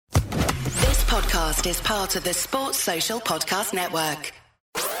podcast is part of the Sports Social Podcast Network.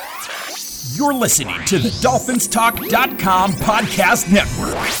 You're listening to the DolphinsTalk.com podcast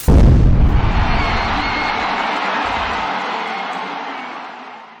network.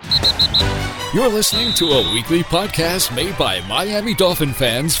 You're listening to a weekly podcast made by Miami Dolphin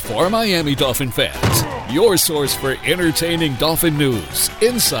fans for Miami Dolphin fans. Your source for entertaining Dolphin news,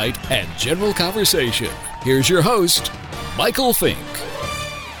 insight, and general conversation. Here's your host, Michael Fink.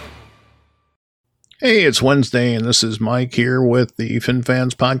 Hey, it's Wednesday, and this is Mike here with the Fin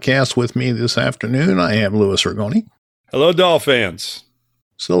Fans Podcast. With me this afternoon, I have Louis Rigoni. Hello, Dolphins.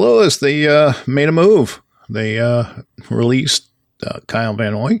 So, Louis, they made a move. They released Kyle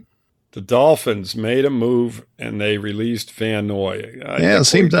Van Noy. The Dolphins made a move, and they released Van Noy. It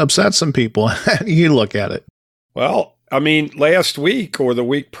seemed to upset some people. How do you look at it? Well, I mean, last week or the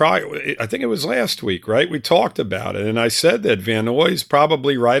week prior, I think it was last week, right? We talked about it, and I said that Van Noy's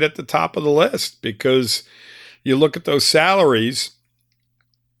probably right at the top of the list because you look at those salaries,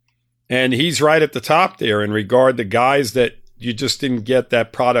 and he's right at the top there in regard to guys that you just didn't get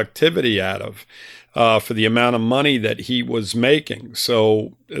that productivity out of for the amount of money that he was making.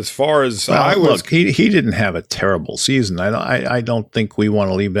 So as far as look, he didn't have a terrible season. I don't think we want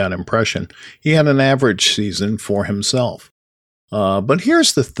to leave that impression. He had an average season for himself. But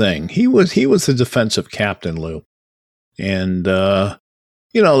here's the thing: he was the defensive captain, Lou, and the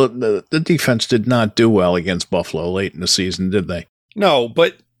defense did not do well against Buffalo late in the season, did they? No,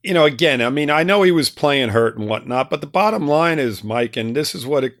 but. Again, I mean, I know he was playing hurt and whatnot, but the bottom line is, Mike, and this is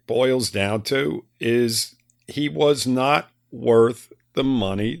what it boils down to, is he was not worth the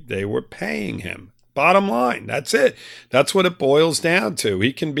money they were paying him. Bottom line, that's it. That's what it boils down to.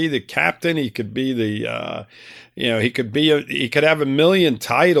 He can be the captain. He could be the, he could have a million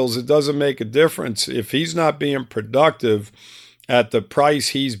titles. It doesn't make a difference. If he's not being productive at the price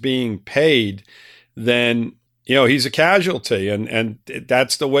he's being paid, then he's a casualty, and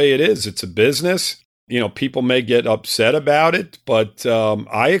that's the way it is. It's a business. People may get upset about it, but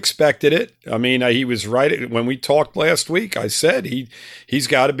I expected it. I mean, he was right. When we talked last week, I said he's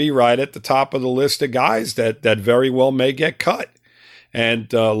got to be right at the top of the list of guys that very well may get cut.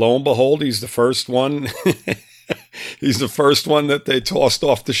 And lo and behold, he's the first one. He's the first one that they tossed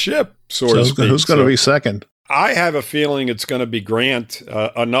off the ship, so to speak. Who's going to be second? I have a feeling it's going to be Grant,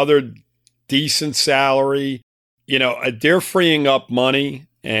 another decent salary. They're freeing up money,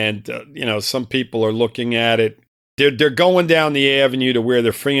 and, some people are looking at it. They're going down the avenue to where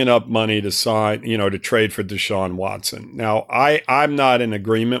they're freeing up money to sign, to trade for Deshaun Watson. Now, I'm not in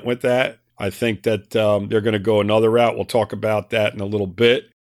agreement with that. I think that they're going to go another route. We'll talk about that in a little bit.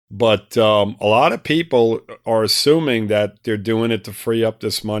 But a lot of people are assuming that they're doing it to free up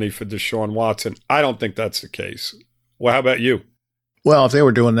this money for Deshaun Watson. I don't think that's the case. Well, how about you? Well, if they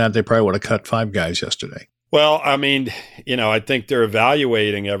were doing that, they probably would have cut 5 guys yesterday. Well, I mean, I think they're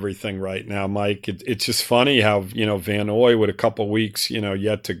evaluating everything right now, Mike. It's just funny how, Van Noy with a couple weeks,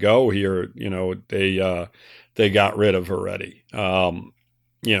 yet to go here, they got rid of already.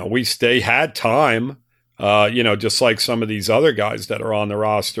 They had time, just like some of these other guys that are on the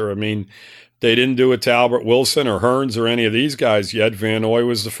roster. I mean, they didn't do it to Albert Wilson or Hearns or any of these guys yet. Van Noy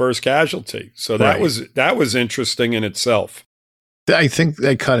was the first casualty. So that was interesting in itself. I think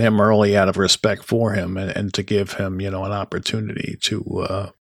they cut him early out of respect for him and to give him, an opportunity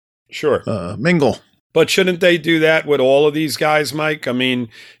to mingle. But shouldn't they do that with all of these guys, Mike? I mean,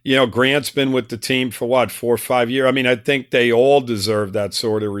 Grant's been with the team for 4 or 5 years. I mean, I think they all deserve that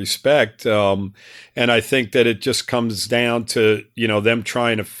sort of respect. And I think that it just comes down to, them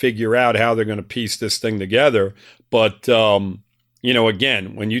trying to figure out how they're going to piece this thing together. But,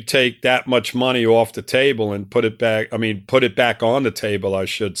 again, when you take that much money off the table and put it back on the table, I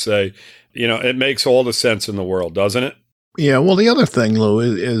should say, it makes all the sense in the world, doesn't it? Yeah. Well, the other thing, Lou,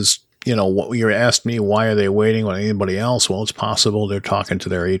 is what you asked me, why are they waiting on anybody else? Well, it's possible they're talking to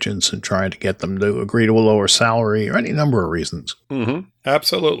their agents and trying to get them to agree to a lower salary or any number of reasons. Mm-hmm.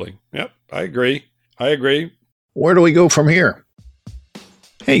 Absolutely. Yep. I agree. Where do we go from here?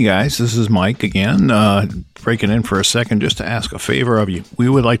 Hey guys, this is Mike again, breaking in for a second just to ask a favor of you. We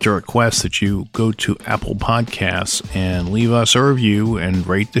would like to request that you go to Apple Podcasts and leave us a review and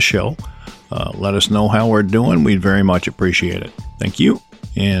rate the show. Let us know how we're doing. We'd very much appreciate it. Thank you,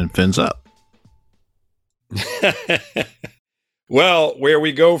 and fins up. Well, where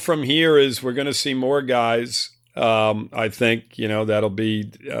we go from here is we're going to see more guys. I think, that'll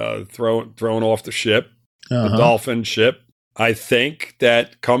be thrown off the ship, the Dolphin ship. I think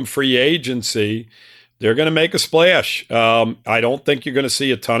that come free agency, they're going to make a splash. I don't think you're going to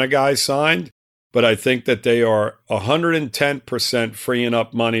see a ton of guys signed. but I think that they are 110% freeing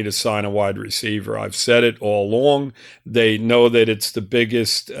up money to sign a wide receiver. I've said it all along. They know that it's the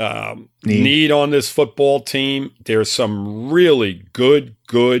biggest need on this football team. There's some really good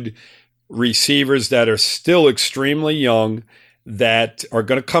receivers that are still extremely young that are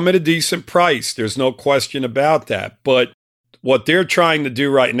going to come at a decent price. There's no question about that. But what they're trying to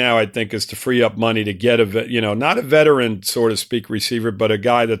do right now, I think, is to free up money to get not a veteran, so to speak, receiver, but a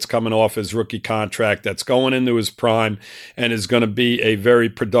guy that's coming off his rookie contract, that's going into his prime, and is going to be a very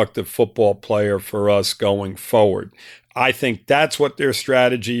productive football player for us going forward. I think that's what their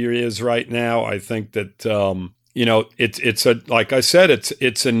strategy is right now. I think that it's a, like I said,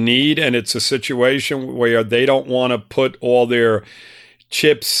 it's a need, and it's a situation where they don't want to put all their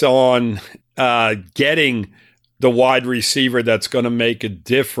chips on getting the wide receiver that's going to make a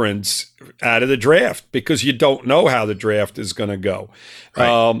difference out of the draft, because you don't know how the draft is going to go.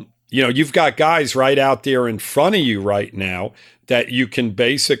 Right. You've got guys right out there in front of you right now that you can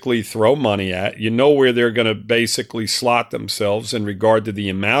basically throw money at. You know where they're going to basically slot themselves in regard to the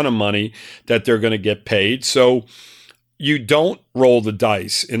amount of money that they're going to get paid. So you don't roll the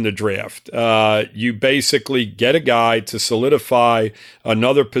dice in the draft. You basically get a guy to solidify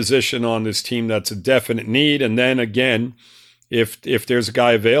another position on this team that's a definite need. And then again, if there's a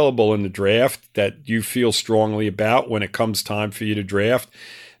guy available in the draft that you feel strongly about when it comes time for you to draft,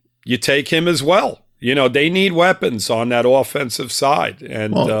 you take him as well. They need weapons on that offensive side.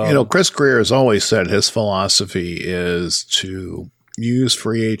 And Chris Greer has always said his philosophy is to use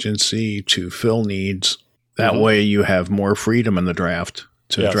free agency to fill needs. That way you have more freedom in the draft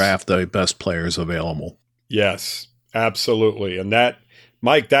to draft the best players available. Yes, absolutely. And that,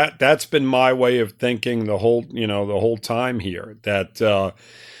 Mike, that's been my way of thinking the whole time here. That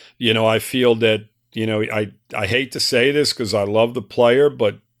I feel that, I hate to say this because I love the player,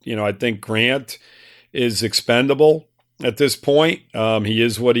 but I think Grant is expendable at this point. He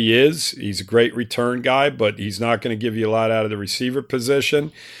is what he is. He's a great return guy, but he's not going to give you a lot out of the receiver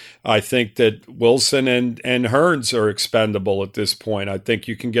position. I think that Wilson and Hearns are expendable at this point. I think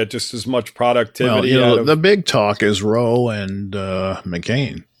you can get just as much productivity out of the big talk is Rowe and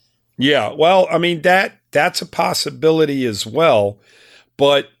McCain. Yeah, well, I mean, that's a possibility as well.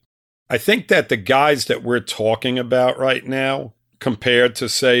 But I think that the guys that we're talking about right now, compared to,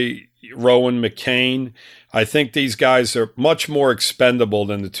 say, Rowe and McCain, I think these guys are much more expendable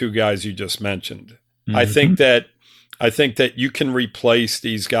than the two guys you just mentioned. Mm-hmm. I think that you can replace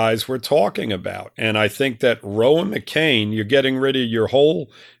these guys we're talking about. And I think that Rowe and McCain, you're getting rid of your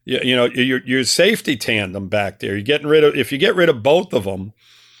whole, your safety tandem back there. If you get rid of both of them,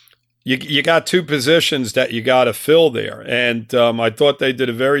 you got two positions that you got to fill there. And I thought they did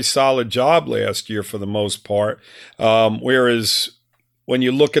a very solid job last year for the most part. Whereas when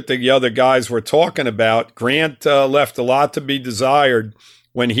you look at the other guys we're talking about, Grant left a lot to be desired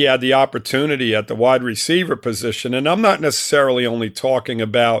when he had the opportunity at the wide receiver position. And I'm not necessarily only talking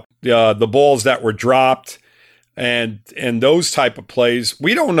about the balls that were dropped and those type of plays.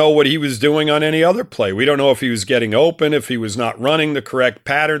 We don't know what he was doing on any other play. We don't know if he was getting open, if he was not running the correct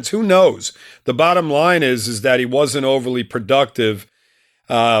patterns. Who knows? The bottom line is that he wasn't overly productive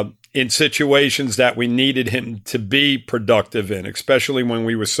in situations that we needed him to be productive in, especially when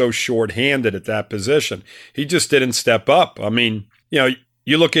we were so shorthanded at that position. He just didn't step up. I mean,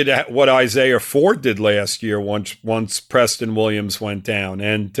 you look at what Isaiah Ford did last year once Preston Williams went down,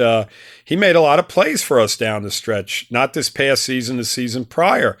 and he made a lot of plays for us down the stretch, not this past season, the season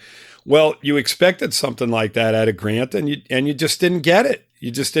prior. Well, you expected something like that out of Grant, and you just didn't get it.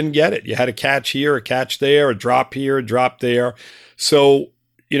 You just didn't get it. You had a catch here, a catch there, a drop here, a drop there. So,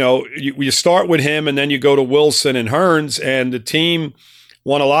 you start with him, and then you go to Wilson and Hearns, and the team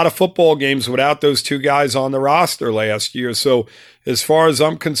won a lot of football games without those two guys on the roster last year. So as far as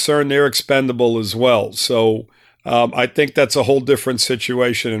I'm concerned, they're expendable as well. So I think that's a whole different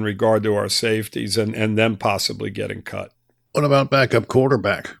situation in regard to our safeties and them possibly getting cut. What about backup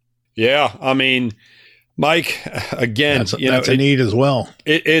quarterback? Yeah, I mean, Mike, again, that's a need as well.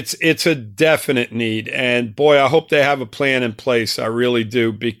 It's a definite need. And boy, I hope they have a plan in place. I really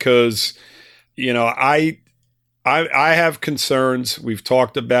do, because, I have concerns. We've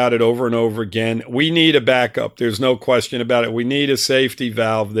talked about it over and over again. We need a backup. There's no question about it. We need a safety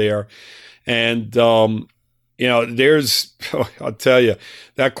valve there. And, I'll tell you,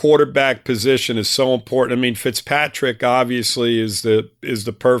 that quarterback position is so important. I mean, Fitzpatrick obviously is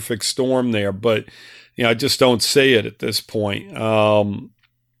the perfect storm there, but, I just don't see it at this point.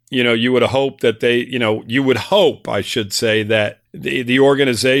 You would hope that you would hope, I should say, that the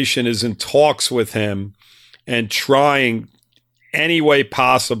organization is in talks with him and trying any way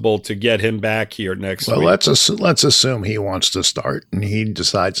possible to get him back here next week. Well, let's assume he wants to start and he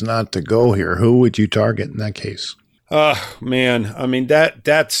decides not to go here. Who would you target in that case? Man, I mean,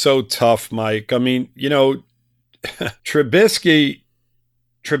 that's so tough, Mike. I mean, Trubisky's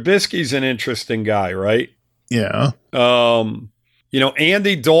an interesting guy, right? Yeah.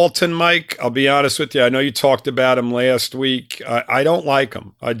 Andy Dalton, Mike, I'll be honest with you. I know you talked about him last week. I don't like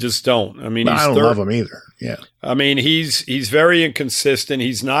him. I just don't. I mean, I don't love him either. Yeah. I mean, he's very inconsistent.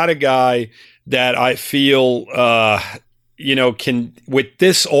 He's not a guy that I feel, can, with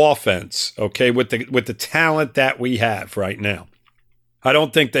this offense, okay, with the talent that we have right now, I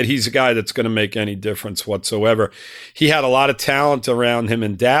don't think that he's a guy that's going to make any difference whatsoever. He had a lot of talent around him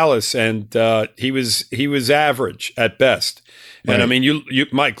in Dallas, and he was average at best. Right. And I mean, you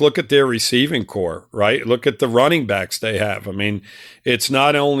Mike, look at their receiving core, right? Look at the running backs they have. I mean, it's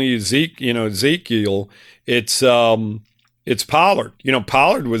not only Ezekiel, it's Pollard.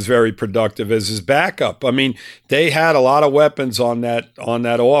 Pollard was very productive as his backup. I mean, they had a lot of weapons on that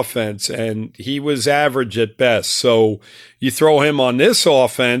offense, and he was average at best. So you throw him on this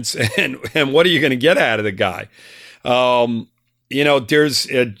offense, and what are you going to get out of the guy? There's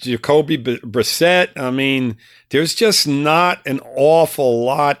Jacoby Brissett. I mean, there's just not an awful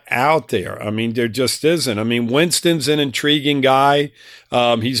lot out there. I mean, there just isn't. I mean, Winston's an intriguing guy.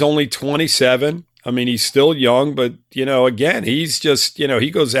 He's only 27. I mean, he's still young, but, again, he's just, he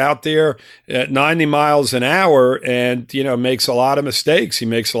goes out there at 90 miles an hour and, makes a lot of mistakes. He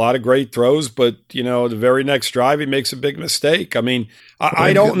makes a lot of great throws, but, the very next drive, he makes a big mistake. I mean,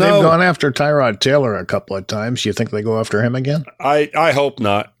 I don't know. They've gone after Tyrod Taylor a couple of times. You think they go after him again? I hope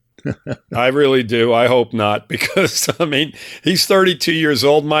not. I really do. I hope not, because, I mean, he's 32 years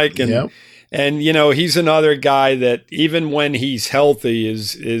old, Mike, and yep. And, he's another guy that even when he's healthy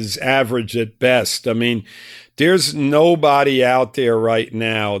is average at best. I mean, there's nobody out there right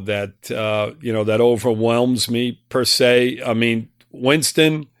now that, that overwhelms me per se. I mean,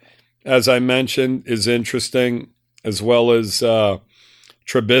 Winston, as I mentioned, is interesting, as well as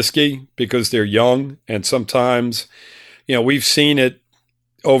Trubisky, because they're young. And sometimes, we've seen it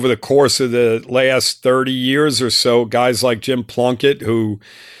over the course of the last 30 years or so, guys like Jim Plunkett, who,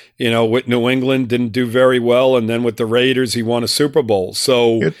 with New England didn't do very well, and then with the Raiders, he won a Super Bowl.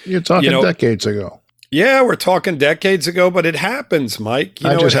 So you're talking decades ago. Yeah, we're talking decades ago, but it happens, Mike.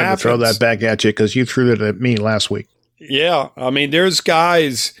 I just had to throw that back at you because you threw it at me last week. Yeah, I mean, there's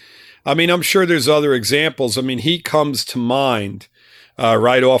guys. I mean, I'm sure there's other examples. I mean, he comes to mind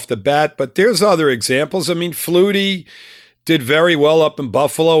right off the bat, but there's other examples. I mean, Flutie did very well up in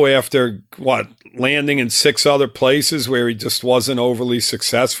Buffalo after landing in 6 other places where he just wasn't overly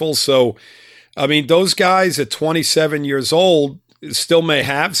successful. So, I mean, those guys at 27 years old still may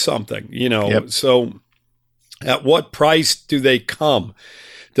have something, Yep. So at what price do they come?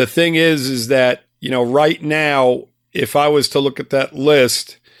 The thing is that, right now, if I was to look at that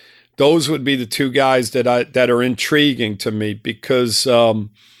list, those would be the 2 guys that are intriguing to me, because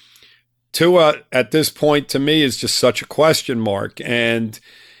Tua at this point to me is just such a question mark. And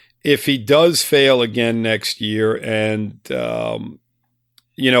if he does fail again next year, and,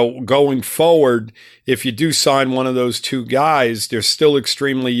 going forward, if you do sign one of those 2 guys, they're still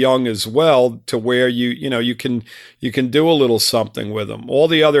extremely young as well, to where you can do a little something with them. All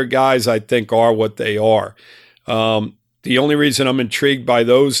the other guys, I think, are what they are. The only reason I'm intrigued by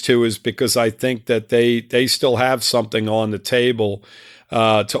those 2 is because I think that they still have something on the table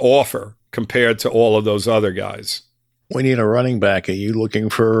to offer compared to all of those other guys. We need a running back. Are you looking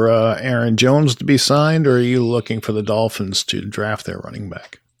for Aaron Jones to be signed, or are you looking for the Dolphins to draft their running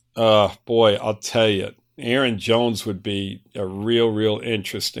back? Boy, I'll tell you, Aaron Jones would be a real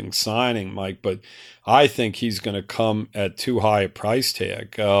interesting signing, Mike, but I think he's going to come at too high a price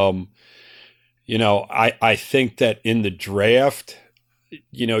tag. I think that in the draft,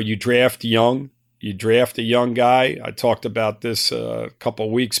 you draft young. You draft a young guy. I talked about this a couple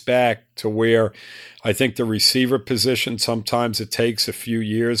of weeks back, to where I think the receiver position, sometimes it takes a few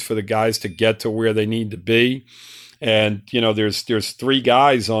years for the guys to get to where they need to be. And, there's 3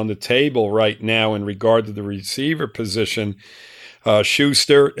 guys on the table right now in regard to the receiver position.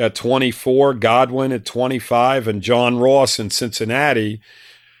 Schuster at 24, Godwin at 25, and John Ross in Cincinnati,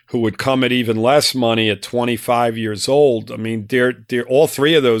 who would come at even less money at 25 years old. I mean, they're all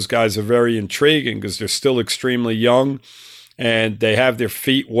 3 of those guys are very intriguing because they're still extremely young, and they have their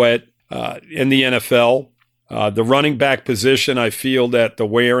feet wet in the NFL. The running back position, I feel that the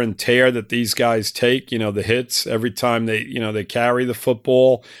wear and tear that these guys take, the hits every time they carry the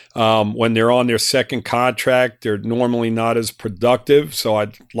football. When they're on their second contract, they're normally not as productive. So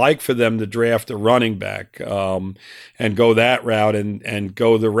I'd like for them to draft a running back and go that route and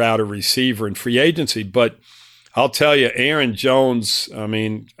go the route of receiver in free agency. But I'll tell you, Aaron Jones,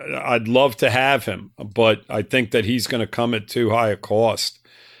 I'd love to have him, but I think that he's going to come at too high a cost.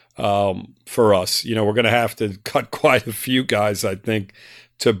 For us, we're going to have to cut quite a few guys, I think,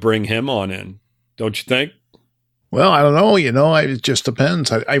 to bring him on in. Don't you think? Well, I don't know. It just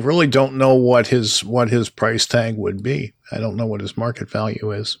depends. I really don't know what his price tag would be. I don't know what his market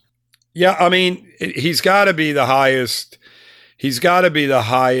value is. Yeah, he's got to be the highest. He's got to be the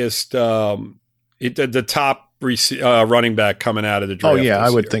highest. The top running back coming out of the draft. Oh yeah, I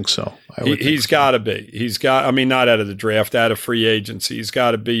would think so. He's got to be. Not out of the draft, out of free agency. He's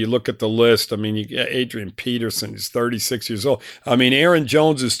got to be. You look at the list. You get Adrian Peterson is 36 years old. Aaron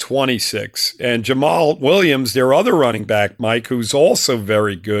Jones is 26, and Jamal Williams, their other running back, Mike, who's also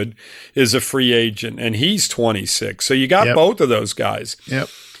very good, is a free agent, and he's 26. So you got both of those guys. Yep.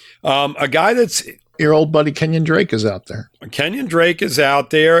 A guy that's your old buddy Kenyon Drake is out there. Kenyon Drake is out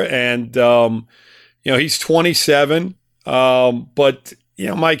there, and he's 27, but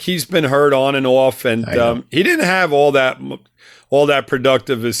Mike, he's been hurt on and off, and he didn't have all that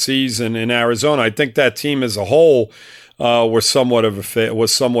productive a season in Arizona. I think that team as a whole was somewhat of a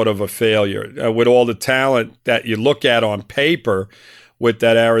failure with all the talent that you look at on paper with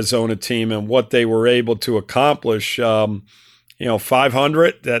that Arizona team and what they were able to accomplish.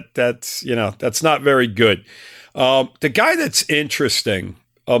 500. That's not very good. The guy that's interesting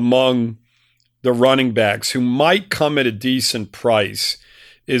among the running backs who might come at a decent price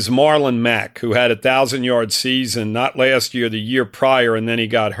is Marlon Mack, who had a 1,000-yard season, not last year, the year prior, and then he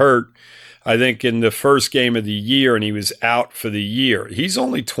got hurt, I think, in the first game of the year, and he was out for the year. He's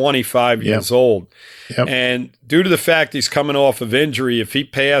only 25 years old. Yep. And due to the fact he's coming off of injury, if he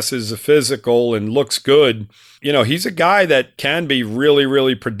passes a physical and looks good, he's a guy that can be really,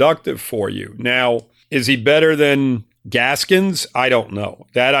 really productive for you. Now, is he better than Gaskins? I don't know.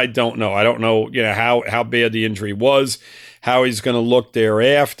 That I don't know. I don't know, how bad the injury was, how he's going to look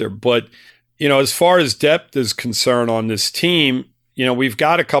thereafter. But, as far as depth is concerned on this team, we've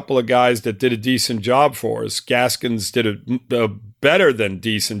got a couple of guys that did a decent job for us. Gaskins did a better than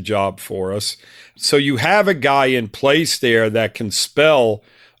decent job for us. So you have a guy in place there that can spell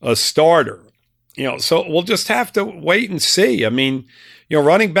a starter. So we'll just have to wait and see.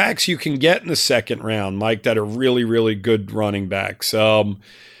 Running backs you can get in the second round, Mike, that are really, really good running backs. But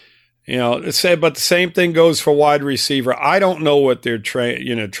the same thing goes for wide receiver. I don't know what their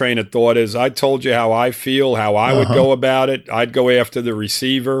train of thought is. I told you how I feel, how I would go about it. I'd go after the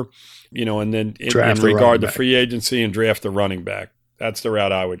receiver, and then in regard to free agency and draft the running back. That's the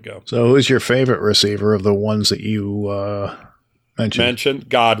route I would go. So who's your favorite receiver of the ones that you mentioned?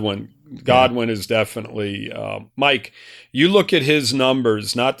 Godwin. Godwin is definitely Mike. You look at his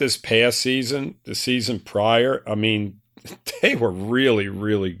numbers, not this past season, the season prior. They were really,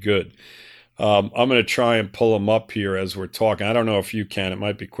 really good. I'm going to try and pull them up here as we're talking. I don't know if you can. It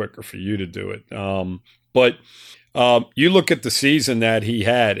might be quicker for you to do it. But you look at the season that he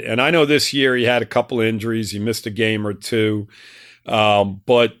had, and I know this year he had a couple injuries. He missed a game or two.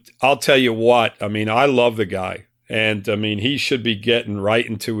 But I'll tell you what, I love the guy. And, he should be getting right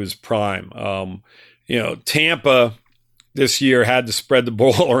into his prime. Tampa this year had to spread the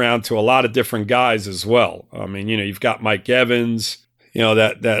ball around to a lot of different guys as well. You've got Mike Evans,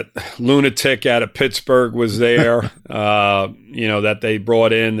 that lunatic out of Pittsburgh was there, that they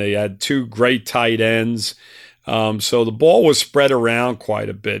brought in. They had two great tight ends. So the ball was spread around quite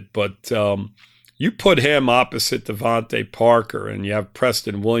a bit. But you put him opposite Devontae Parker, and you have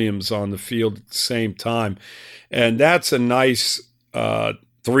Preston Williams on the field at the same time. And that's a nice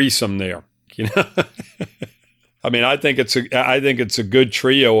threesome there. I think it's a good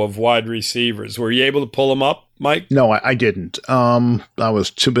trio of wide receivers. Were you able to pull them up, Mike? No, I didn't. I was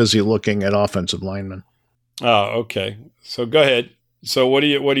too busy looking at offensive linemen. Oh, okay. So go ahead. So what are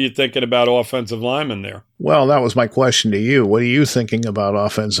you thinking about offensive linemen there? Well, that was my question to you. What are you thinking about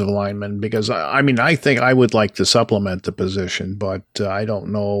offensive linemen? Because I think I would like to supplement the position, but I don't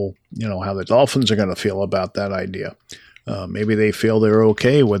know, how the Dolphins are going to feel about that idea. Maybe they feel they're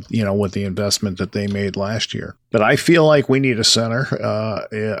okay with the investment that they made last year. But I feel like we need a center.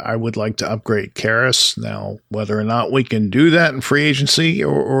 I would like to upgrade Karras. Now, whether or not we can do that in free agency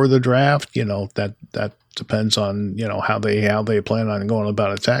or the draft, that depends on, how they plan on going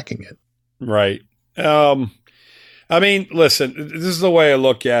about attacking it. Right. I mean, listen, this is the way I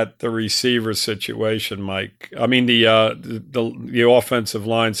look at the receiver situation, Mike. I mean, the offensive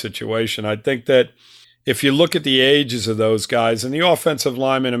line situation. I think that if you look at the ages of those guys and the offensive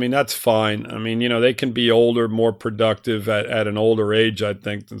linemen, I mean, that's fine. I mean, they can be older, more productive at an older age, I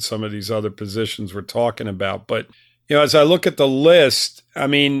think, than some of these other positions we're talking about. But, as I look at the list, I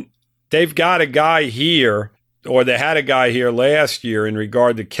mean, they've got a guy here, or they had a guy here last year in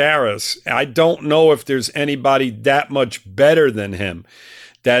regard to Karras. I don't know if there's anybody that much better than him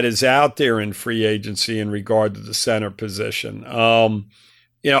that is out there in free agency in regard to the center position.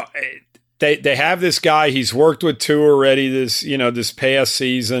 They have this guy. He's worked with two already this past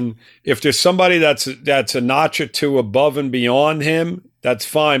season. If there's somebody that's a notch or two above and beyond him, that's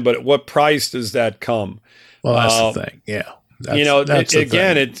fine. But at what price does that come? Well, that's the thing. Yeah. It's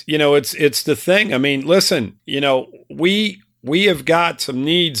the thing. I mean, listen, we have got some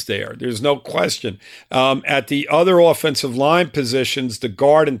needs there. There's no question. At the other offensive line positions, the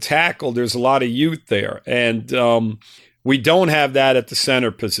guard and tackle, there's a lot of youth there. And we don't have that at the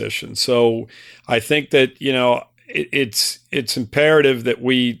center position. So I think that, it's imperative that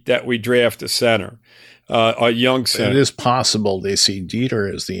we draft a center. A young center. It is possible they see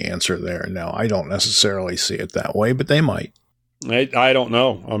Dieter as the answer there. Now, I don't necessarily see it that way, but they might. I don't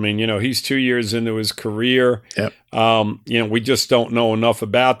know. I mean, he's 2 years into his career. Yep. We just don't know enough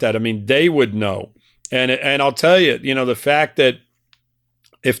about that. I mean, they would know. And I'll tell you, the fact that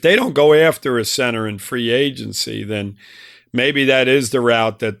if they don't go after a center in free agency, then maybe that is the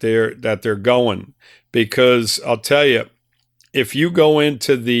route that they're going. Because I'll tell you, if you go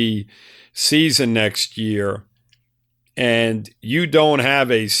into the season next year and you don't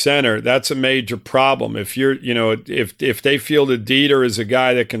have a center, that's a major problem. If you're, if they feel that Dieter is a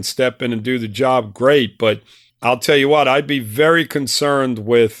guy that can step in and do the job, great. But I'll tell you what, I'd be very concerned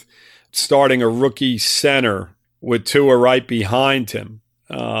with starting a rookie center with Tua right behind him.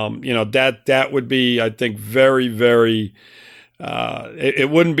 That would be, I think, very, very, it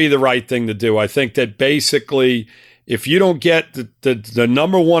wouldn't be the right thing to do. I think that basically if you don't get the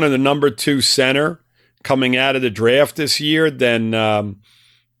number one and the number two center coming out of the draft this year, then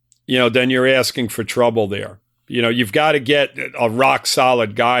then you're asking for trouble there. You've got to get a rock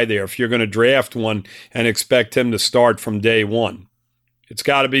solid guy there if you're going to draft one and expect him to start from day one. It's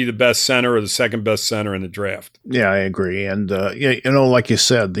got to be the best center or the second best center in the draft. Yeah, I agree. And like you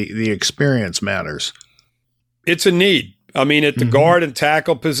said, the experience matters. It's a need. I mean, at the guard and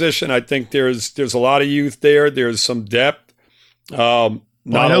tackle position, I think there's a lot of youth there. There's some depth. I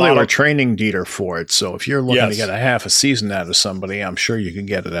know they were training Dieter for it, so if you're looking to get a half a season out of somebody, I'm sure you can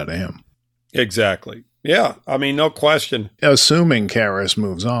get it out of him. Exactly. Yeah, I mean, no question. Assuming Karras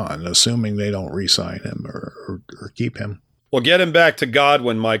moves on, assuming they don't re-sign him or keep him. Well, getting back to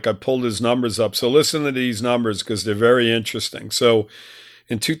Godwin, Mike, I pulled his numbers up. So listen to these numbers because they're very interesting. So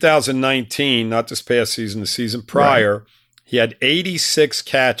in 2019, not this past season, the season prior, he had 86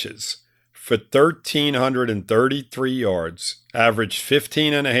 catches for 1,333 yards, averaged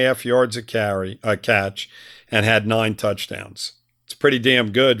 15.5 yards a catch, and had 9 touchdowns. It's pretty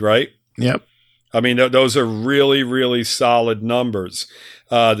damn good, right? Yep. I mean, those are really, really solid numbers.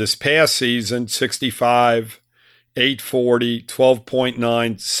 This past season, 65, 840,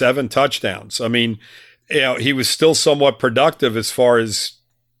 12.9, 7 touchdowns. I mean, he was still somewhat productive as far as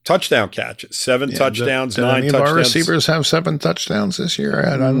touchdown catches. 7 touchdowns, 9 touchdowns. Did our receivers have 7 touchdowns this year?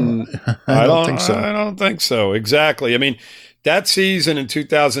 I don't think so. I don't think so. Exactly. I mean, that season in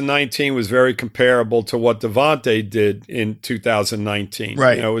 2019 was very comparable to what Devontae did in 2019.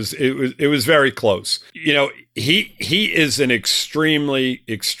 Right. It was very close. He is an extremely,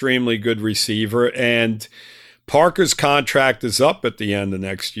 extremely good receiver, and Parker's contract is up at the end of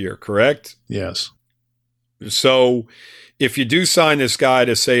next year, correct? Yes. So if you do sign this guy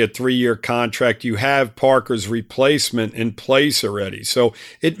to, say, a 3-year contract, you have Parker's replacement in place already. So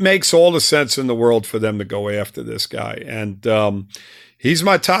it makes all the sense in the world for them to go after this guy. And he's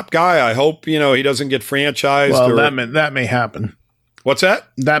my top guy. I hope, he doesn't get franchised. Well, that may happen. What's that?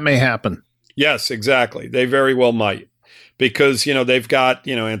 That may happen. Yes, exactly. They very well might. Because, they've got,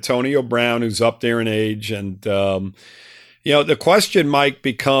 Antonio Brown, who's up there in age. And, the question, Mike,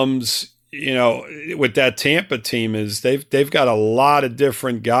 becomes, with that Tampa team is they've got a lot of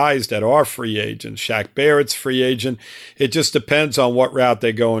different guys that are free agents. Shaq Barrett's free agent. It just depends on what route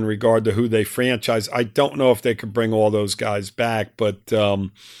they go in regard to who they franchise. I don't know if they could bring all those guys back, but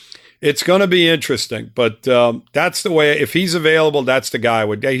it's going to be interesting. But that's the way. If he's available, that's the guy.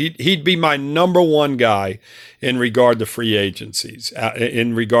 He'd be my number one guy in regard to free agencies,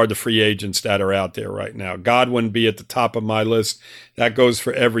 in regard to free agents that are out there right now. Godwin be at the top of my list. That goes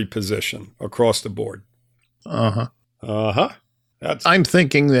for every position across the board. Uh-huh. Uh-huh. I'm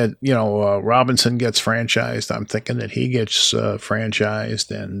thinking that, Robinson gets franchised. I'm thinking that he gets franchised,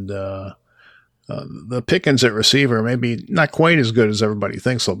 and the Pickens at receiver maybe not quite as good as everybody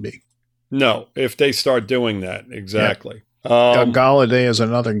thinks he'll be. No, if they start doing that, exactly. Yeah. Galladay is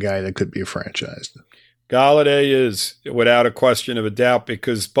another guy that could be franchised. Galladay is without a question of a doubt,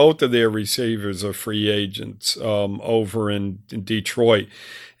 because both of their receivers are free agents over in Detroit.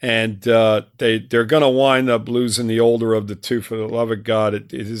 And they're going to wind up losing the older of the two. For the love of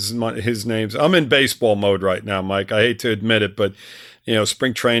God, his name's. I'm in baseball mode right now, Mike. I hate to admit it, but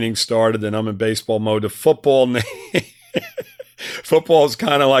spring training started, and I'm in baseball mode. The football is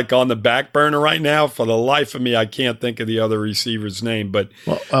kind of like on the back burner right now. For the life of me, I can't think of the other receiver's name. But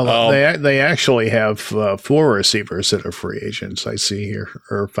they actually have 4 receivers that are free agents. I see here,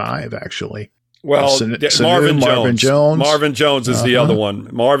 or 5 actury. Well, Marvin Jones. Marvin Jones is the other one.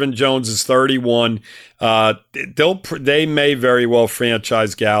 Marvin Jones is 31. They may very well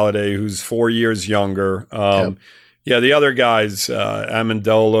franchise Galladay, who's 4 years younger. Yeah, the other guys,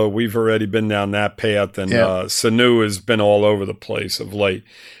 Amendola, we've already been down that path, and Sanu has been all over the place of late.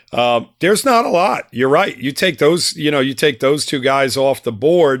 There's not a lot. You're right. You take those 2 guys off the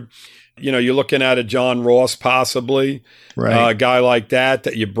board. You're looking at a John Ross possibly, right? A guy like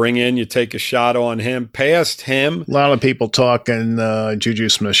that you bring in, you take a shot on him. Past him, a lot of people talking Juju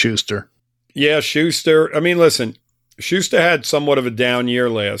Smith-Schuster. Yeah, Schuster. I mean, listen, Schuster had somewhat of a down year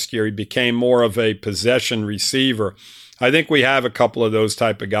last year. He became more of a possession receiver. I think we have a couple of those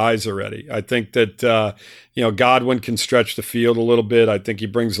type of guys already. I think that Godwin can stretch the field a little bit. I think he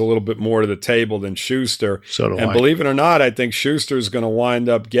brings a little bit more to the table than Schuster. So do I. Believe it or not, I think Schuster is going to wind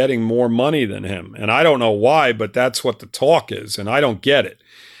up getting more money than him. And I don't know why, but that's what the talk is, and I don't get it.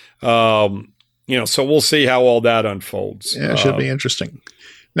 So we'll see how all that unfolds. Yeah, it should be interesting.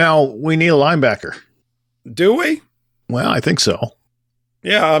 Now, we need a linebacker. Do we? Well, I think so.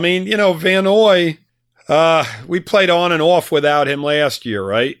 Yeah, I mean, Van Noy, we played on and off without him last year,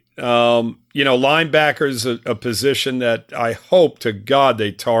 right? Linebacker's a position that I hope to God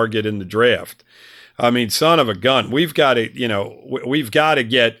they target in the draft. I mean, son of a gun, we've got to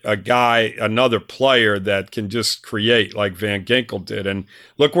get another player that can just create like Van Ginkel did. And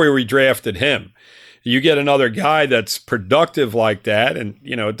look where we drafted him. You get another guy that's productive like that, and,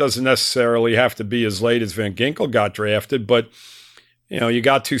 it doesn't necessarily have to be as late as Van Ginkel got drafted, but, you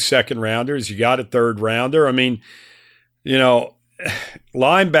got 2 second-rounders, you got a third-rounder. I mean,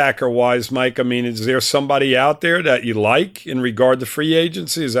 linebacker-wise, Mike, I mean, is there somebody out there that you like in regard to free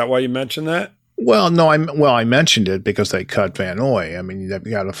agency? Is that why you mentioned that? Well, no, I mentioned it because they cut Van Noy. I mean, you've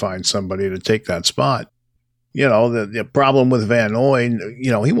got to find somebody to take that spot. The problem with Van Noy,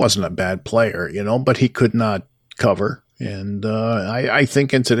 he wasn't a bad player, but he could not cover. And I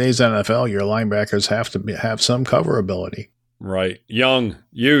think in today's NFL, your linebackers have to have some cover ability. Right.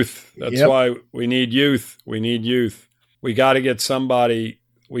 Youth. That's why we need youth. We got to get somebody.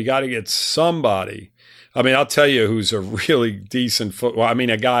 I mean, I'll tell you who's a really decent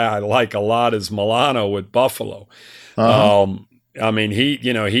a guy I like a lot is Milano with Buffalo. I mean,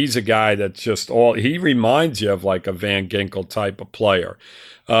 he's a guy that's just he reminds you of like a Van Ginkel type of player.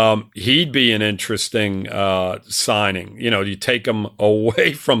 He'd be an interesting signing. You take him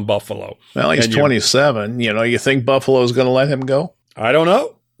away from Buffalo. Well, he's 27. You think Buffalo's going to let him go? I don't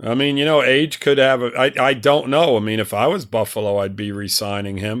know. I mean, age could have I don't know. I mean, if I was Buffalo, I'd be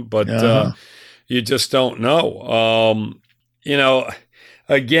re-signing him, but you just don't know.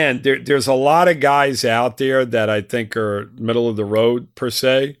 Again, there's a lot of guys out there that I think are middle of the road per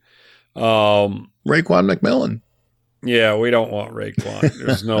se. Raekwon McMillan. Yeah, we don't want Raekwon.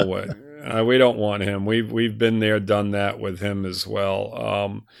 There's no way. We don't want him. We've been there, done that with him as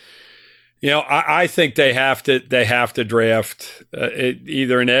well. I think they have to draft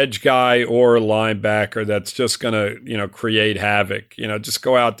either an edge guy or a linebacker that's just going to create havoc. Just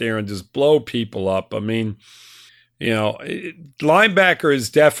go out there and just blow people up. I mean. Linebacker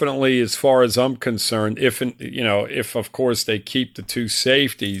is definitely, as far as I'm concerned, if of course they keep the 2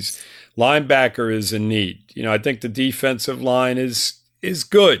 safeties, linebacker is in need. I think the defensive line is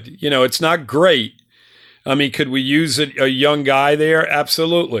good. It's not great. I mean, could we use a young guy there?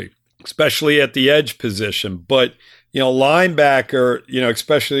 Absolutely, especially at the edge position. But, linebacker,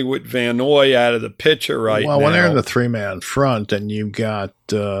 especially with Van Noy out of the picture right now. Well, when they're in the 3-man front and you've got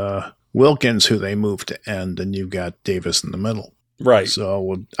Wilkins, who they moved to end, and you've got Davis in the middle. Right.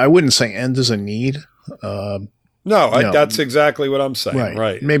 So I wouldn't say end is a need. That's exactly what I'm saying.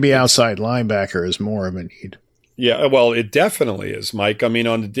 Right. Maybe outside linebacker is more of a need. Yeah, well, it definitely is, Mike. I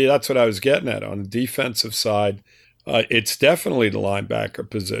mean, that's what I was getting at. On the defensive side, It's definitely the linebacker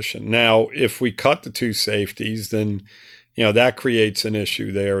position. Now, if we cut the two safeties, then, that creates an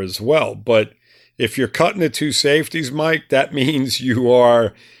issue there as well. But if you're cutting the two safeties, Mike, that means you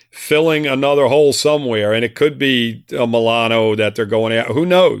are filling another hole somewhere. And it could be a Milano that they're going out. Who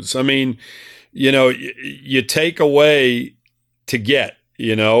knows? I mean, you take away to get.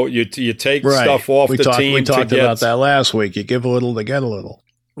 You take stuff off the team. We talked about that last week. You give a little to get a little.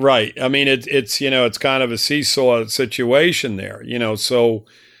 Right. I mean, it's kind of a seesaw situation there. So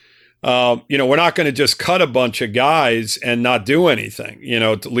we're not going to just cut a bunch of guys and not do anything.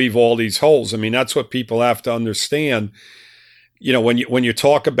 To leave all these holes. I mean, that's what people have to understand. When you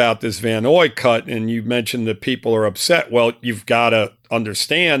talk about this Van Noy cut and you mentioned that people are upset, well, you've got to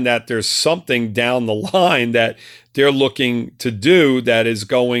understand that there's something down the line that they're looking to do that is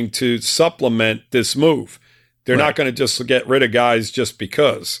going to supplement this move. They're not going to just get rid of guys just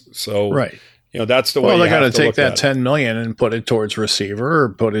because. So, that's the way. Well, they got to take that $10 million and put it towards receiver, or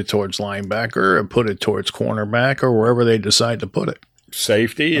put it towards linebacker, or put it towards cornerback, or wherever they decide to put it.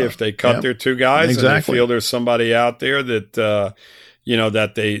 Safety, if they cut their two guys and they feel there's somebody out there that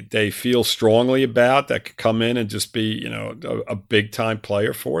that they feel strongly about that could come in and just be a big time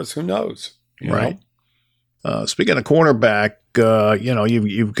player for us. Who knows? Right. Speaking of cornerback,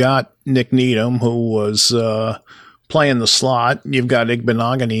 you've got Nick Needham, who was playing the slot. You've got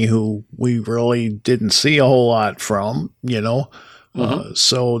Igbenogany, who we really didn't see a whole lot from.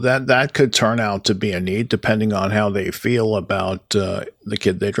 So that could turn out to be a need, depending on how they feel about the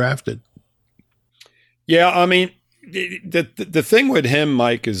kid they drafted. Yeah, I mean, the thing with him,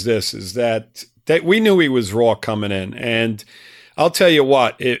 Mike, is that we knew he was raw coming in, and I'll tell you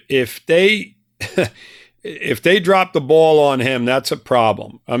what, if they if they drop the ball on him, that's a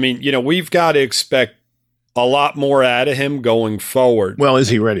problem. I mean, we've got to expect a lot more out of him going forward. Well, is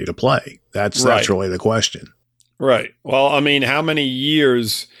he ready to play? That's really the question. Right. Well, I mean, how many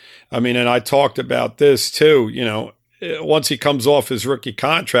years? I mean, and I talked about this too, once he comes off his rookie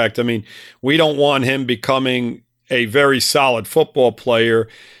contract, I mean, we don't want him becoming a very solid football player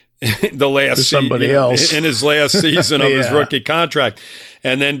else in his last season of his rookie contract,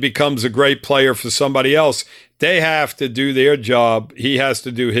 and then becomes a great player for somebody else. They have to do their job. He has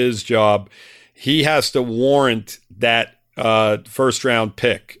to do his job. He has to warrant that first round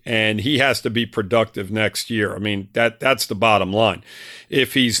pick, and he has to be productive next year. I mean, that's the bottom line.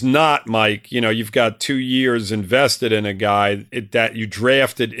 If he's not, Mike, you've got 2 years invested in a guy that you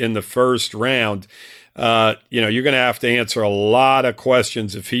drafted in the first round. You're going to have to answer a lot of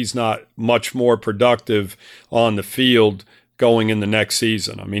questions if he's not much more productive on the field going in the next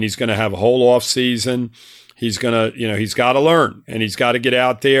season. I mean, he's going to have a whole off season. He's going to, he's got to learn, and he's got to get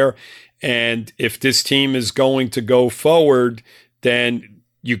out there. And if this team is going to go forward, then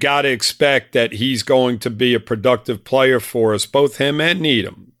you got to expect that he's going to be a productive player for us, both him and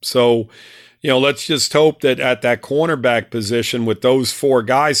Needham. So, let's just hope that at that cornerback position with those four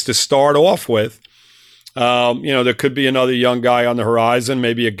guys to start off with, there could be another young guy on the horizon,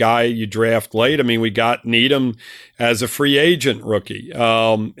 maybe a guy you draft late. I mean, we got Needham as a free agent rookie.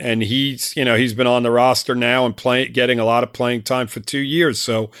 And he's been on the roster now and getting a lot of playing time for 2 years.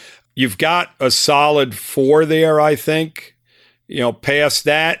 So you've got a solid four there, I think. Past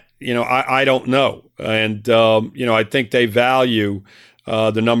that, I don't know. And, I think they value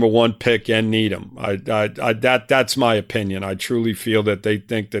the number one pick and Needham. That's my opinion. I truly feel that they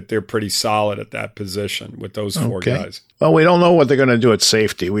think that they're pretty solid at that position with those four guys. Well, we don't know what they're going to do at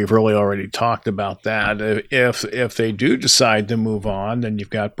safety. We've really already talked about that. If they do decide to move on, then you've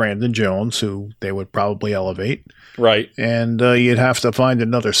got Brandon Jones, who they would probably elevate. Right. And you'd have to find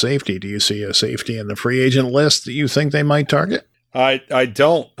another safety. Do you see a safety in the free agent list that you think they might target? I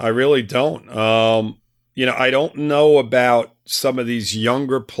don't. I really don't. I don't know about some of these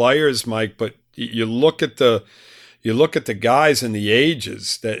younger players, Mike, but you look at the guys and the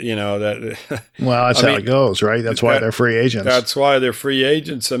ages that, that. Well, that's how it goes, right? That's why they're free agents. That's why they're free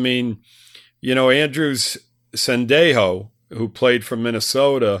agents. I mean, Andrews Sendejo, who played for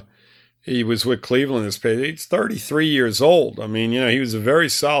Minnesota, he was with Cleveland this past. He's 33 years old. I mean, he was a very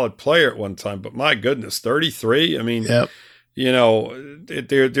solid player at one time, but my goodness, 33. I mean, yep.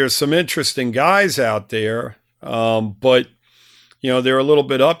 There's some interesting guys out there, but they're a little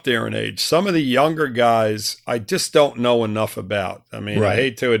bit up there in age. Some of the younger guys, I just don't know enough about. I mean, I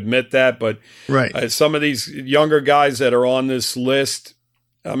hate to admit that, but some of these younger guys that are on this list,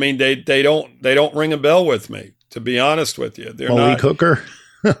 I mean, they don't ring a bell with me, to be honest with you. They're Malik Hooker.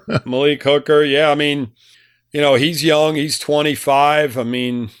 Malik Hooker, yeah. I mean, he's young. He's 25. I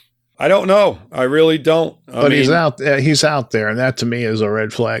mean, I don't know. I really don't. But he's out there, and that to me is a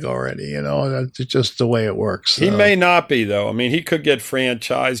red flag already. You know, that's just the way it works. He may not be, though. I mean, he could get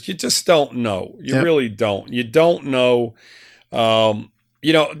franchised. You just don't know. You really don't. You don't know.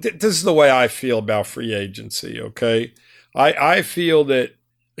 You know, this is the way I feel about free agency. Okay, I feel that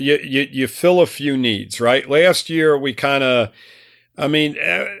you fill a few needs, right? Last year we kind of, I mean,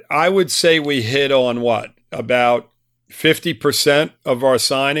 I would say we hit on about 50% of our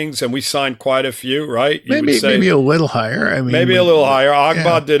signings, and we signed quite a few, right? Maybe a little higher. I mean, maybe a little higher.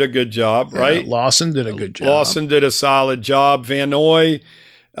 Agba did a good job, right? Lawson did a good job. Lawson did a solid job. Van Noy,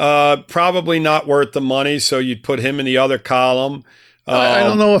 probably not worth the money, so you'd put him in the other column. I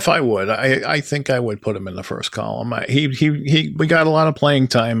don't know if I would. I think I would put him in the first column. We got a lot of playing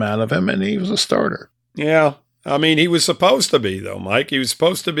time out of him, and he was a starter. Yeah, I mean, he was supposed to be, though, Mike. He was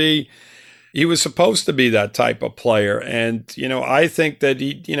supposed to be that type of player, and you know, I think that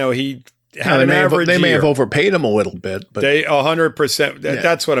he had an average. They may have overpaid him a little bit, but they 100%.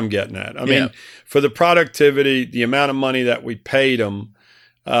 That's what I'm getting at. I mean, for the productivity, the amount of money that we paid him,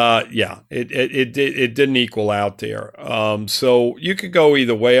 it didn't equal out there. So you could go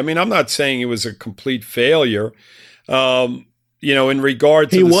either way. I mean, I'm not saying it was a complete failure. You know, in regard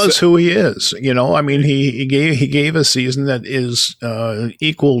to who he is. You know, I mean, he gave a season that is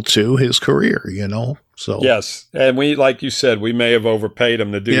equal to his career. You know, so yes, and we, like you said, we may have overpaid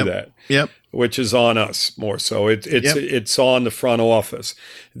him to do that. Yep. Which is on us more so. It's on the front office.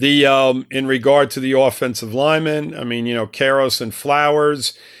 The in regard to the offensive linemen, I mean, you know, Karras and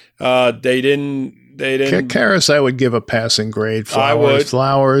Flowers, they didn't. Karras, I would give a passing grade.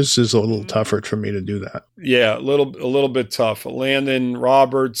 Flowers is a little tougher for me to do that. Yeah, a little bit tough. Landon,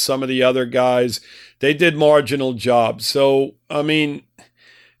 Roberts, some of the other guys, they did marginal jobs. So I mean,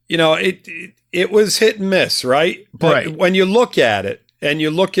 you know, it was hit and miss, right? But when you look at it and you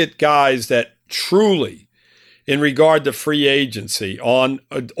look at guys that truly, in regard to free agency, on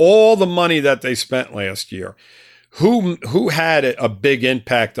all the money that they spent last year, who had a big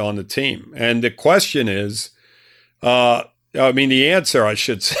impact on the team? And the question is, I mean, the answer, I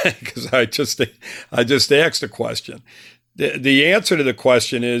should say, because I just asked the question. The answer to the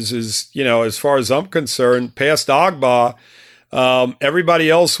question is, you know, as far as I'm concerned, past Agba, everybody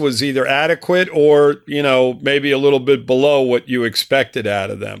else was either adequate or, you know, maybe a little bit below what you expected out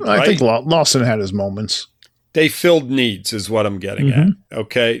of them. I think Lawson had his moments. They filled needs is what I'm getting at.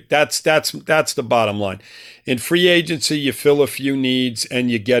 Okay. That's the bottom line. In free agency, you fill a few needs and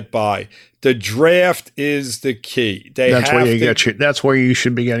you get by. The draft is the key. That's where you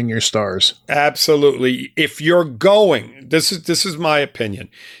should be getting your stars. Absolutely. If you're going, this is my opinion.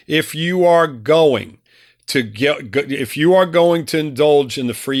 If you are going to indulge in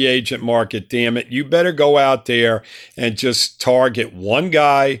the free agent market, damn it, you better go out there and just target one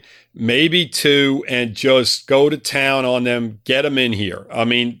guy, maybe two, and just go to town on them, get them in here. I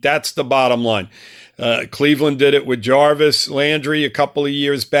mean, that's the bottom line. Cleveland did it with Jarvis Landry a couple of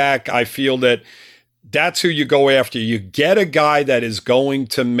years back. I feel that's who you go after. You get a guy that is going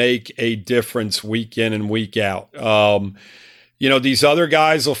to make a difference week in and week out. You know, these other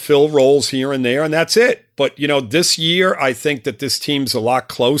guys will fill roles here and there, and that's it. But, you know, this year, I think that this team's a lot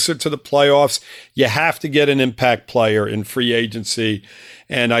closer to the playoffs. You have to get an impact player in free agency,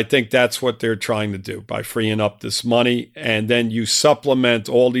 and I think that's what they're trying to do by freeing up this money. And then you supplement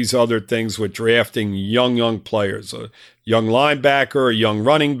all these other things with drafting young players, a young linebacker, a young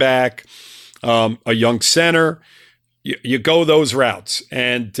running back, a young center. You go those routes,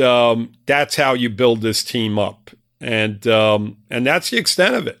 and that's how you build this team up. And that's the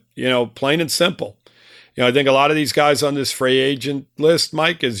extent of it, you know, plain and simple. You know, I think a lot of these guys on this free agent list,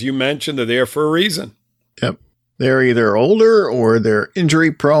 Mike, as you mentioned, are there for a reason. Yep. They're either older or they're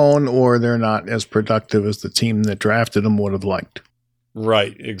injury prone or they're not as productive as the team that drafted them would have liked.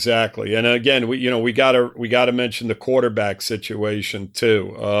 Right, exactly. And again, we gotta mention the quarterback situation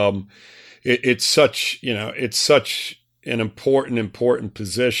too. It's such an important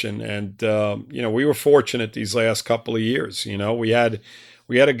position, and you know, we were fortunate these last couple of years. You know, we had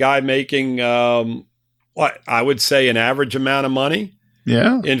a guy making what I would say an average amount of money.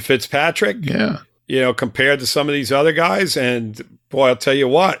 Yeah, in Fitzpatrick. Yeah, you know, compared to some of these other guys. And boy, I'll tell you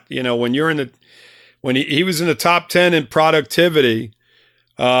what, you know, when he was in the top 10 in productivity,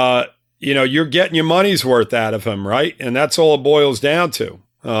 you know, you're getting your money's worth out of him, right? And that's all it boils down to.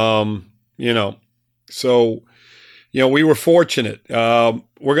 You know, so. You know, we were fortunate. We're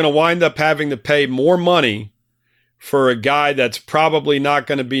going to wind up having to pay more money for a guy that's probably not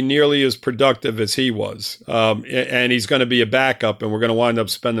going to be nearly as productive as he was. And he's going to be a backup, and we're going to wind up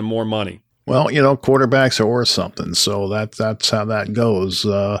spending more money. Well, quarterbacks are worth something, so that's how that goes.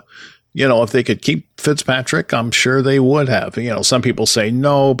 If they could keep Fitzpatrick, I'm sure they would have. Some people say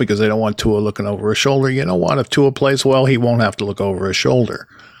no because they don't want Tua looking over his shoulder. You know what? If Tua plays well, he won't have to look over his shoulder.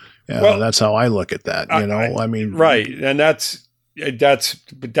 Well, that's how I look at that. Right, and that's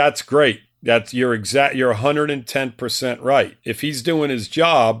great. You're 110% right. If he's doing his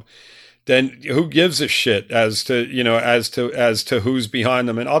job, then who gives a shit as to who's behind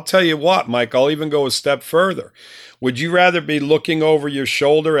them? And I'll tell you what, Mike, I'll even go a step further. Would you rather be looking over your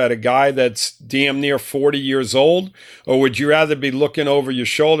shoulder at a guy that's damn near 40 years old, or would you rather be looking over your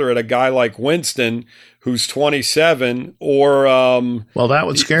shoulder at a guy like Winston, who's 27, or well, that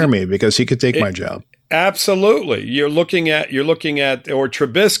would scare me because he could take my job. Absolutely. You're looking at or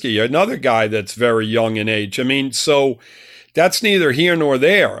Trubisky, another guy that's very young in age. I mean, so that's neither here nor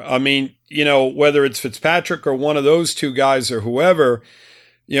there. I mean, whether it's Fitzpatrick or one of those two guys or whoever,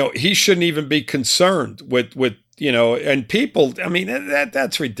 he shouldn't even be concerned with and people, I mean,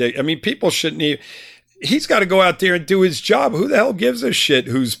 that's ridiculous. I mean, people shouldn't even, he's got to go out there and do his job. Who the hell gives a shit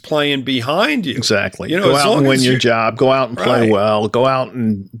who's playing behind you? Exactly. Go out and win your job. Go out and play well. Go out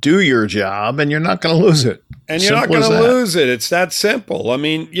and do your job, and you're not going to lose it. And you're not going to lose it. It's that simple. I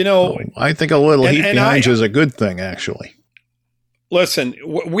mean, I think a little heat behind you is a good thing, actually. Listen,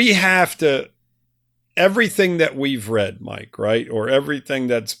 we have to, everything that we've read, Mike, right, or everything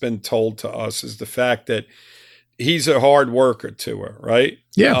that's been told to us is the fact that he's a hard worker to her, right?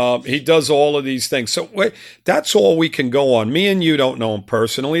 Yeah. He does all of these things. So that's all we can go on. Me and you don't know him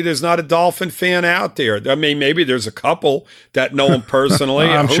personally. There's not a Dolphin fan out there. I mean, maybe there's a couple that know him personally.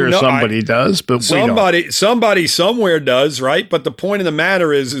 I'm sure somebody does, but somebody somewhere does, right? But the point of the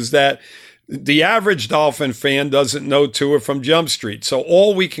matter is that the average Dolphin fan doesn't know Tua from Jump Street. So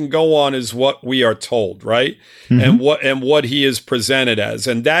all we can go on is what we are told, right? Mm-hmm. And what he is presented as.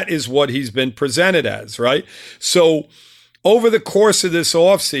 And that is what he's been presented as, right? So over the course of this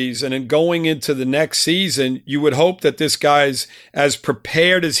offseason and going into the next season, you would hope that this guy's as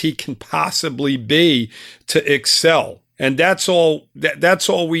prepared as he can possibly be to excel. And that's all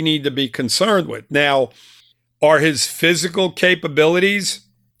we need to be concerned with. Now, are his physical capabilities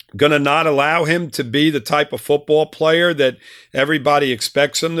going to not allow him to be the type of football player that everybody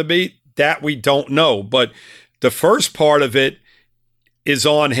expects him to be? That we don't know. But the first part of it is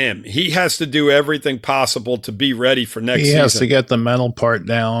on him. He has to do everything possible to be ready for next season. He has to get the mental part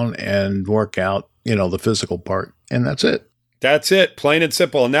down and work out, the physical part. And that's it. That's it, plain and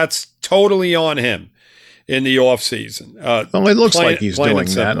simple. And that's totally on him in the offseason. Well, it looks like he's doing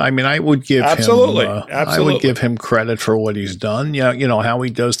that. I mean, I would give Absolutely. I would give him credit for what he's done. How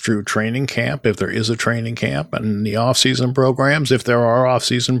he does through training camp, if there is a training camp, and the off-season programs, if there are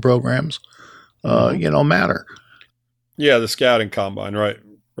off-season programs, matter. Yeah, the scouting combine, right.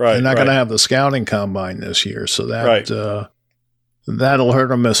 They're not going to have the scouting combine this year, so that that'll hurt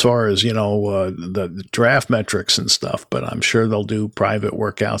them as far as the draft metrics and stuff. But I'm sure they'll do private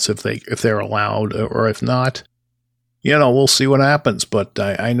workouts if they're allowed, or if not, we'll see what happens. But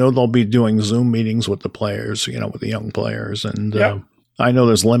I know they'll be doing Zoom meetings with the players, with the young players, and I know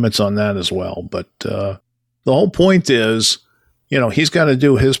there's limits on that as well. But the whole point is, he's got to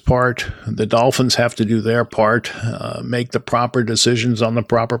do his part. The Dolphins have to do their part, make the proper decisions on the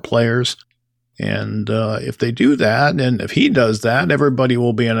proper players. And if they do that, and if he does that, everybody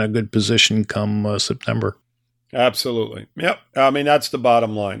will be in a good position come September. Absolutely. Yep. I mean, that's the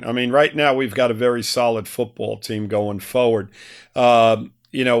bottom line. I mean, right now we've got a very solid football team going forward.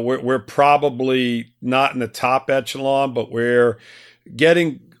 We're probably not in the top echelon, but we're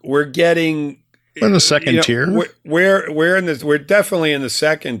getting in the second tier. We're definitely in the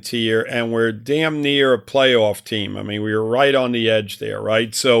second tier, and we're damn near a playoff team. I mean, we were right on the edge there,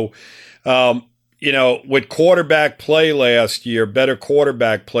 right? So, with quarterback play last year, better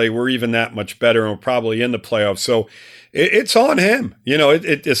quarterback play, we're even that much better, and we're probably in the playoffs. So it's on him.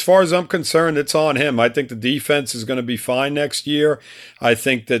 As far as I'm concerned, it's on him. I think the defense is going to be fine next year. I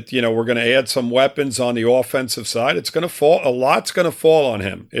think that, we're going to add some weapons on the offensive side. It's going to fall. A lot's going to fall on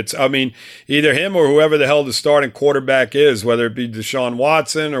him. Either him or whoever the hell the starting quarterback is, whether it be Deshaun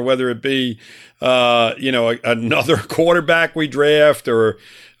Watson or whether it be, another quarterback we draft or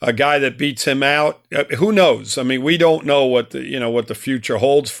a guy that beats him out. Who knows? I mean, we don't know what the future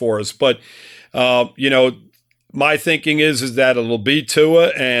holds for us. But, my thinking is that it'll be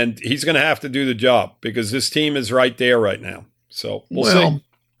Tua, and he's going to have to do the job because this team is right there right now. So we'll see.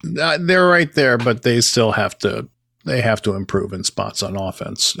 They're right there, but they still have to. They have to improve in spots on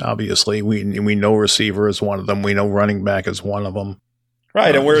offense. Obviously, we know receiver is one of them. We know running back is one of them.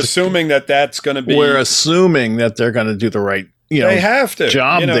 Right, and we're assuming that that's going to be. We're assuming that they're going to do the right they have to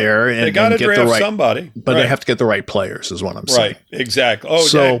job there, and they got to get draft the right somebody, but they have to get the right players, is what I'm saying. Right, exactly. Oh,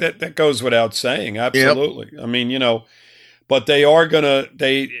 so, that goes without saying. Absolutely. Yep. I mean, but they are gonna.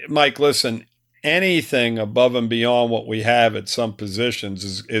 Mike, listen. Anything above and beyond what we have at some positions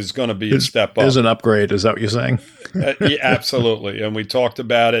is going to be a step up. Is an upgrade. Is that what you're saying? Yeah, absolutely. And we talked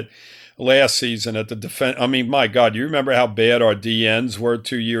about it last season at the defense. I mean, my God, you remember how bad our DNs were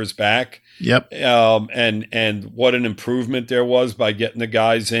 2 years back? Yep. And what an improvement there was by getting the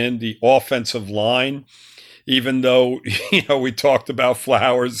guys in. The offensive line, even though, we talked about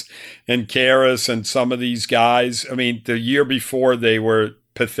Flowers and Karras and some of these guys. I mean, the year before they were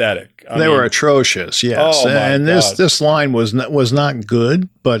pathetic. They were atrocious, yes. And this line was not good,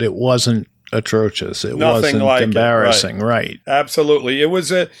 but it wasn't atrocious. It wasn't like embarrassing, right? Absolutely.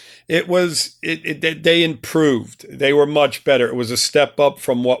 They improved. They were much better. It was a step up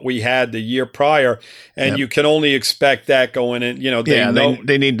from what we had the year prior, and you can only expect that going in.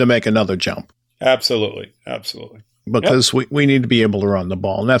 They need to make another jump. Absolutely. Because we need to be able to run the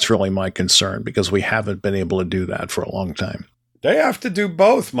ball, and that's really my concern, because we haven't been able to do that for a long time. They have to do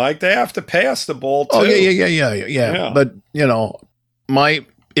both, Mike. They have to pass the ball, too. Oh, yeah. But,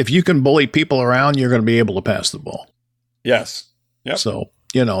 if you can bully people around, you're going to be able to pass the ball. Yes. Yep. So,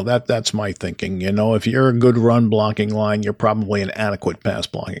 that's my thinking. If you're a good run blocking line, you're probably an adequate pass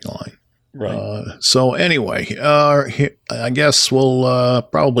blocking line. Right. So, anyway, I guess we'll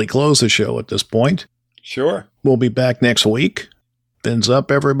probably close the show at this point. Sure. We'll be back next week. Fins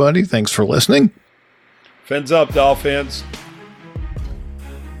up, everybody. Thanks for listening. Fins up, Dolphins.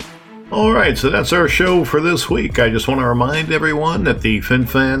 All right, so that's our show for this week. I just want to remind everyone that the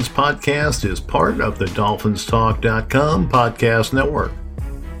FinFans podcast is part of the DolphinsTalk.com podcast network.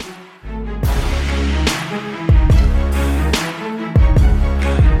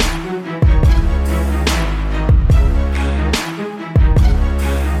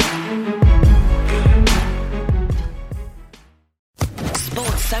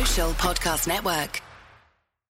 Sports Social Podcast Network.